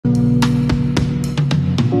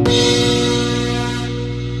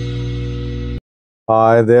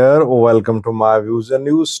Hi there, welcome to my views and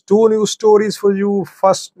news. Two news stories for you.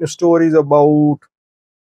 First news story is about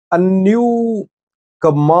a new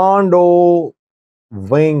commando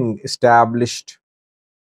wing established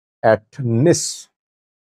at NISS,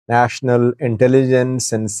 National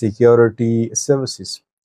Intelligence and Security Services,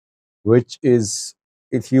 which is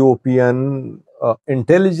Ethiopian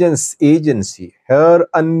intelligence agency. Here,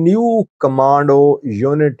 a new commando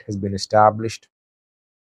unit has been established.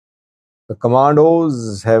 The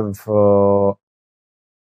commandos have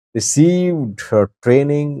received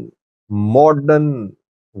training, modern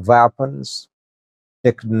weapons,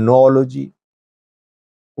 technology.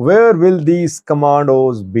 Where will these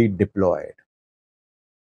commandos be deployed?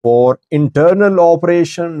 For internal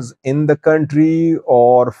operations in the country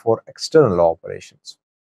or for external operations?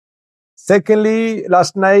 Secondly,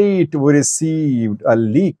 last night we received a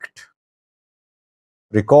leaked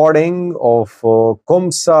recording of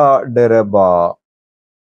Komsa Dereba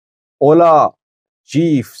Ola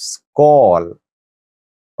chief's call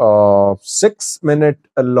 6 minute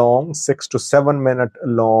long, 6 to 7 minute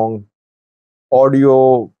long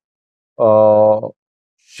audio uh,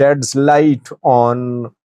 sheds light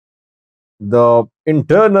on the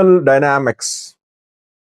internal dynamics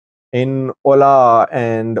in Ola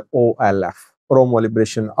and OLF, Oromo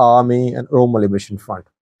Liberation Army and Oromo Liberation Front.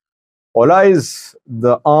 Ola is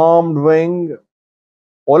the armed wing,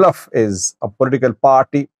 OLF is a political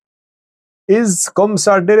party. Is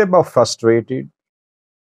Komsa Dereba frustrated?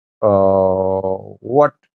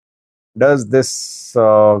 What does this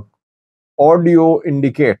audio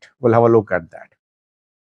indicate? We'll have a look at that.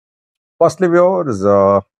 Firstly, viewers,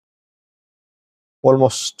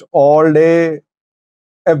 almost all day,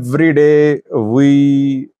 every day,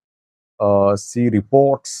 we see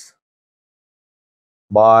reports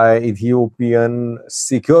by Ethiopian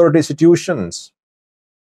security institutions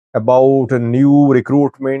about new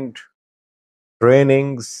recruitment,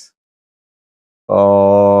 trainings,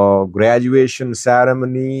 graduation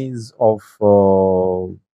ceremonies of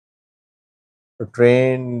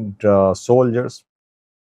trained soldiers.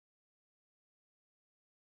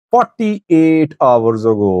 48 hours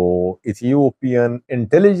ago, Ethiopian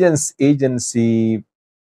intelligence agency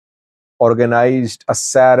organized a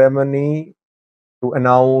ceremony to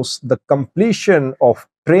announce the completion of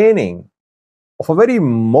training of a very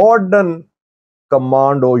modern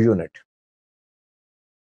commando unit.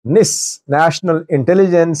 NISS, National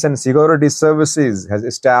Intelligence and Security Services, has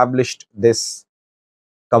established this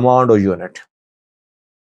commando unit.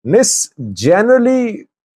 NISS generally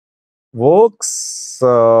works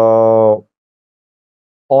on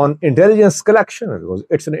intelligence collection because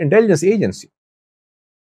it's an intelligence agency.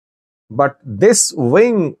 But this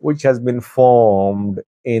wing, which has been formed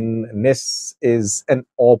in NISS, is an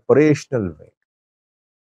operational wing.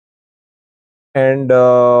 And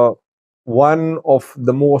one of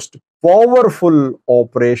the most powerful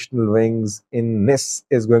operational wings in NISS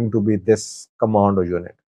is going to be this commando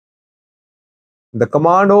unit. The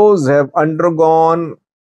commandos have undergone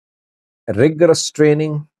rigorous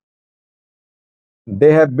training.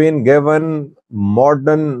 They have been given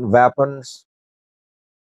modern weapons,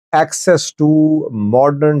 access to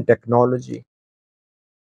modern technology,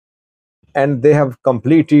 and they have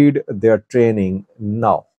completed their training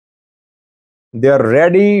now. They are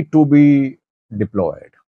ready to be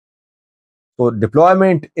deployed. So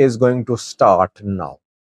deployment is going to start now.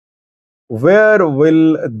 Where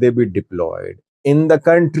will they be deployed? In the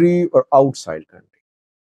country or outside country?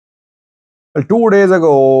 Well, 2 days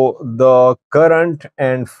ago, the current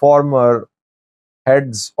and former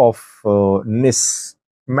heads of NISS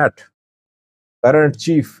met. Current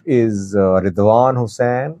chief is Ridwan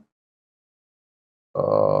Hussain,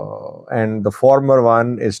 and the former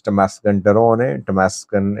one is Tamaskan Tarone.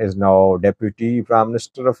 Tamaskan is now Deputy Prime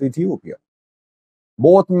Minister of Ethiopia.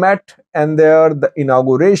 Both met, and there the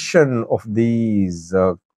inauguration of these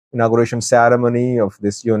inauguration ceremony of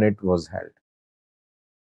this unit was held.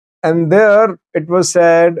 And there it was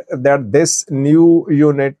said that this new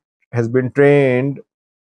unit has been trained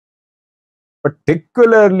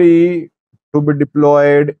particularly to be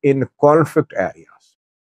deployed in conflict areas.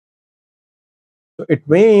 So it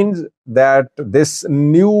means that this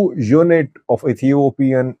new unit of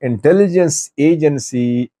Ethiopian intelligence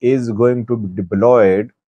agency is going to be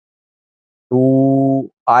deployed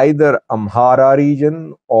to either Amhara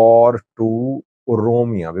region or to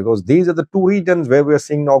Oromia, because these are the two regions where we are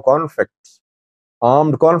seeing now conflicts,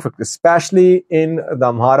 armed conflict, especially in the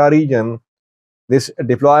Amhara region. This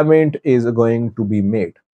deployment is going to be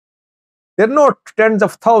made. There are not tens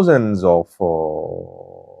of thousands of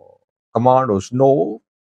commandos, no,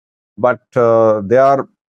 but they are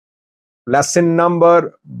less in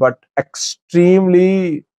number, but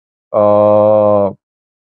extremely well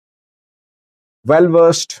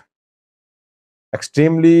versed,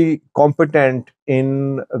 extremely competent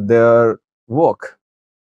in their work.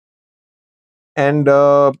 And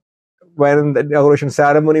when the inauguration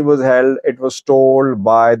ceremony was held, it was told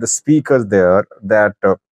by the speakers there that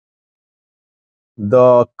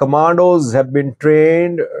the commandos have been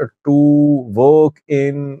trained to work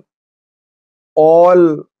in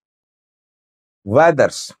all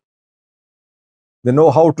weathers. They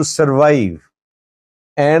know how to survive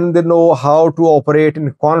and they know how to operate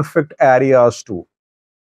in conflict areas too.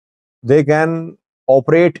 They can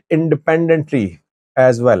operate independently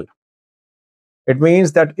as well. It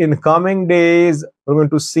means that in coming days, we're going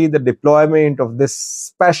to see the deployment of this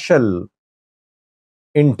special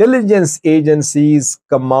intelligence agencies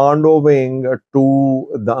commando wing to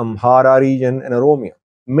the Amhara region and Oromia,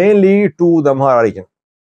 mainly to the Amhara region.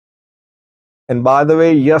 And by the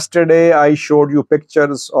way, yesterday I showed you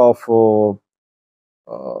pictures of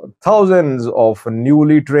thousands of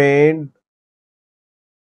newly trained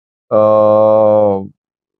uh,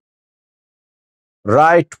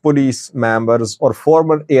 right police members or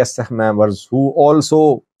former ASF members who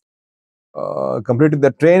also completed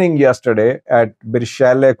the training yesterday at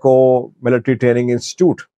Birshaleko Military Training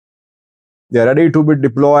Institute. They are ready to be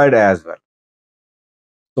deployed as well.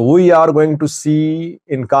 So we are going to see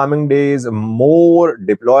in coming days more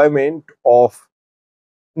deployment of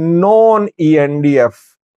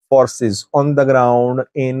non-ENDF forces on the ground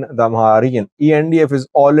in the Amhara region. ENDF is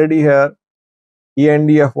already here.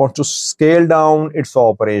 ENDF wants to scale down its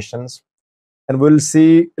operations, and we'll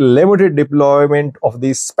see limited deployment of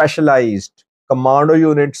these specialized commando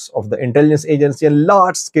units of the intelligence agency and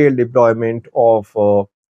large-scale deployment of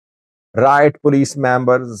riot police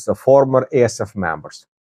members, former ASF members.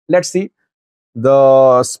 Let's see.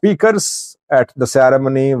 The speakers at the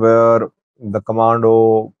ceremony were the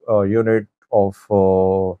commando unit of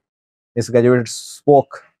NISS graduates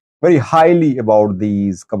spoke very highly about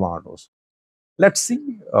these commandos. Let's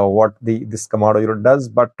see what this commando unit does.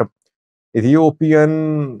 But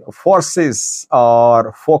Ethiopian forces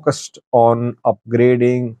are focused on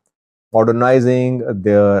upgrading, modernizing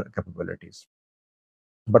their capabilities.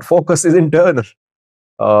 But focus is internal.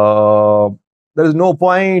 Uh, there is no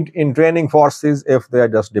point in training forces if they are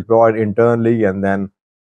just deployed internally and then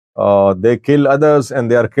they kill others and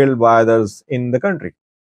they are killed by others in the country.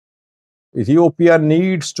 Ethiopia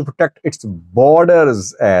needs to protect its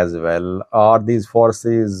borders as well. Are these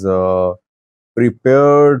forces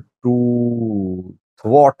prepared to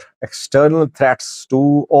thwart external threats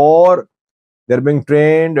too, or they're being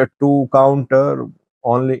trained to counter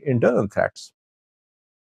only internal threats?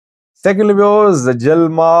 Secondly, was Jaal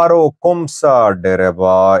Maaroo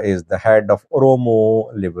Dereba is the head of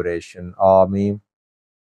Oromo Liberation Army.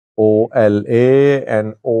 OLA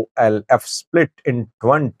and OLF split in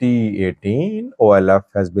 2018. OLF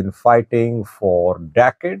has been fighting for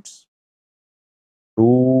decades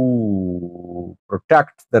to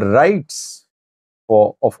protect the rights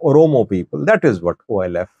of Oromo people. That is what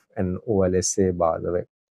OLF and OLA say, by the way.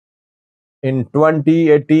 In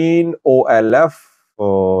 2018, OLF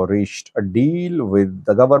reached a deal with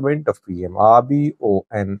the government of PM Abiy.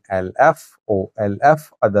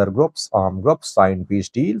 OLF, other groups, armed groups, signed peace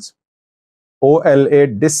deals. OLA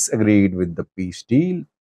disagreed with the peace deal.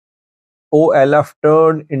 OLF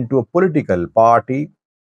turned into a political party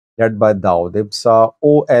led by Dawood Ibsa.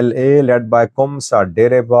 OLA, led by Komsa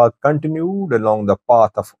Dereba, continued along the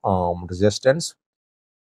path of armed resistance.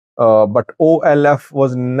 But OLF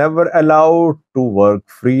was never allowed to work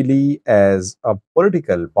freely as a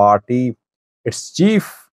political party. Its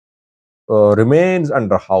chief remains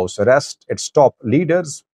under house arrest. Its top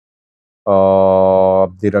leaders,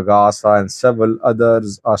 the Ragasa and several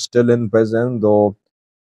others, are still in prison, though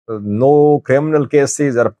no criminal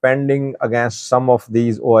cases are pending against some of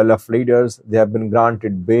these OLF leaders. They have been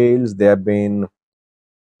granted bails. They have been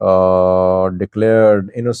declared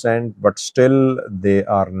innocent, but still they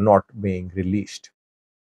are not being released.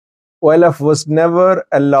 OLF was never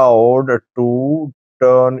allowed to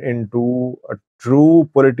turn into a true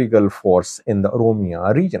political force in the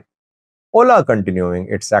Oromia region. Ola continuing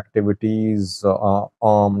its activities,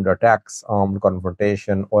 armed attacks, armed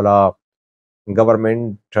confrontation. Ola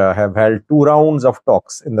government have held 2 rounds of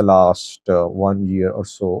talks in the last 1 year or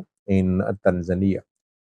so in Tanzania.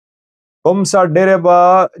 Komsa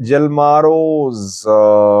Dereba Jaal Maaroo's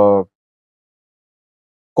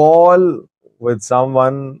call with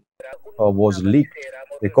someone was leaked.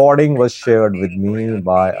 Recording was shared with me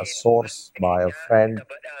by a source, by a friend.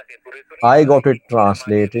 I got it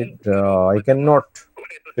translated. I cannot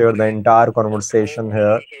share the entire conversation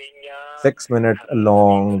here. 6 minute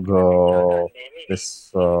long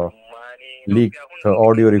this leaked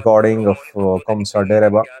audio recording of Komsa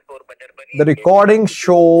Dereba. The recording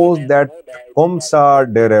shows that Komsa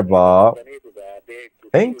Dereba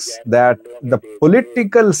thinks that the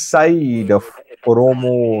political side of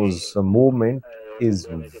Oromo's movement is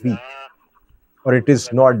weak or it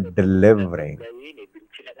is not delivering.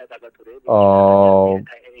 Uh,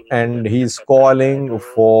 and he's calling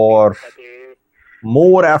for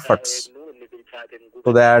more efforts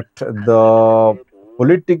so that the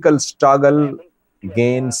political struggle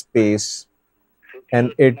gains space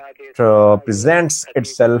and it presents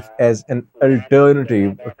itself as an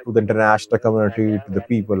alternative to the international community, to the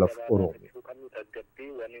people of Oromo.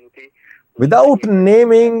 Without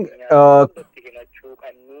naming the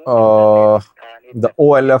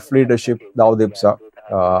OLF leadership, Daudipsa,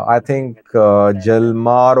 I think Jaal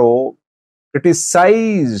Maaroo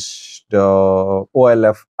criticized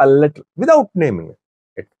OLF a little without naming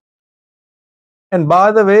it. And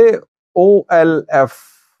by the way, OLF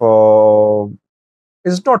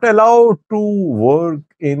is not allowed to work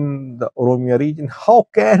in the Oromia region. How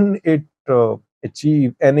can it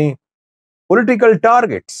achieve any political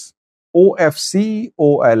targets? OFC,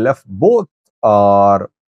 OLF, both are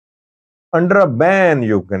under a ban,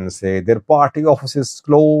 you can say. Their party offices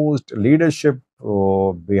closed, leadership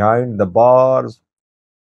behind the bars.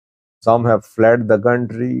 Some have fled the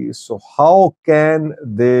country. So, how can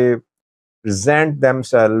they present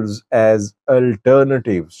themselves as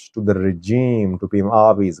alternatives to the regime, to PM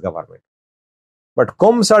Abiy's government? But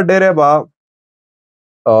Komsa Dereba,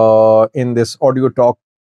 in this audio talk,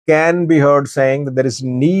 can be heard saying that there is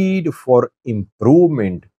need for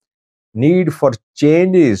improvement, need for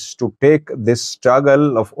changes to take this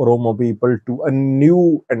struggle of Oromo people to a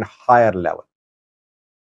new and higher level.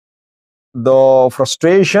 The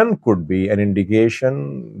frustration could be an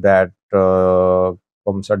indication that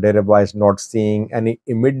Komsa Dereba is not seeing any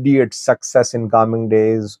immediate success in coming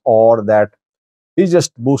days, or that he's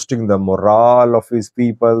just boosting the morale of his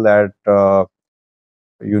people, that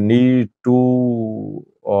you need to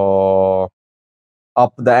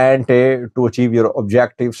up the ante to achieve your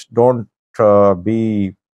objectives.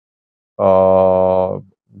 Be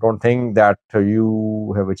don't think that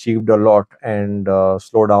you have achieved a lot and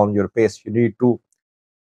slow down your pace. You need to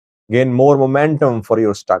gain more momentum for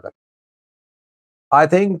your struggle. I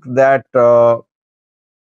think that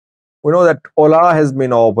we know that Ola has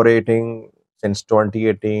been operating since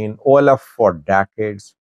 2018, OLF for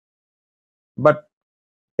decades. But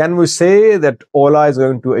can we say that Ola is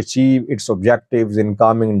going to achieve its objectives in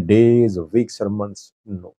coming days, or weeks, or months?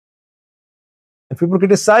 No. And people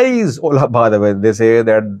criticize Ola, by the way. They say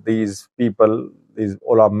that these people, these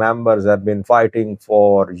Ola members, have been fighting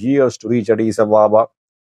for years to reach Addis Ababa.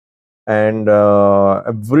 And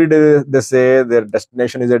every day they say their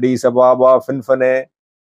destination is Addis Ababa, Finfane,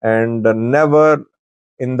 and never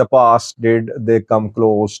in the past did they come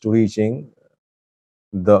close to reaching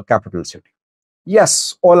the capital city.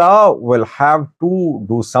 Yes, Ola will have to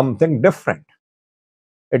do something different.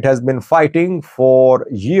 It has been fighting for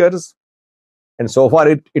years, and so far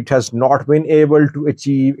it has not been able to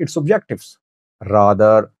achieve its objectives.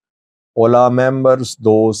 Rather, Ola members,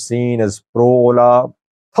 those seen as pro-Ola,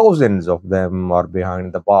 thousands of them are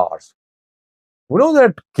behind the bars. We know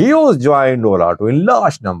that Chaos joined Ola to in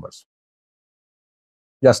large numbers.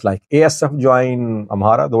 Just like ASF joined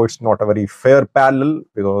Amhara, though it's not a very fair parallel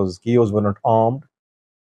because Chaos were not armed.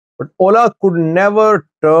 But Ola could never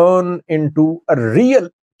turn into a real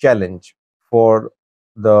challenge for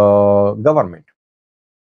the government.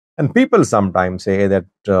 And people sometimes say that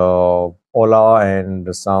Ola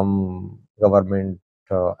and some government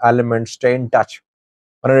elements stay in touch.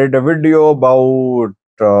 When I read a video about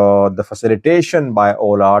the facilitation by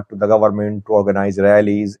Ola to the government to organize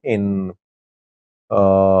rallies in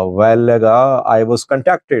Valaga, I was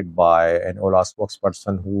contacted by an Ola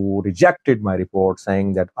spokesperson who rejected my report,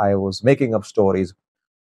 saying that I was making up stories.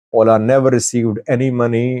 Ola never received any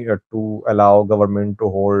money to allow government to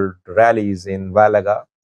hold rallies in Valaga,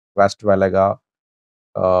 West Valaga,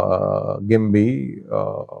 Gimbi,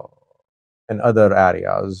 and other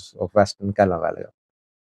areas of Western Kala Valaga.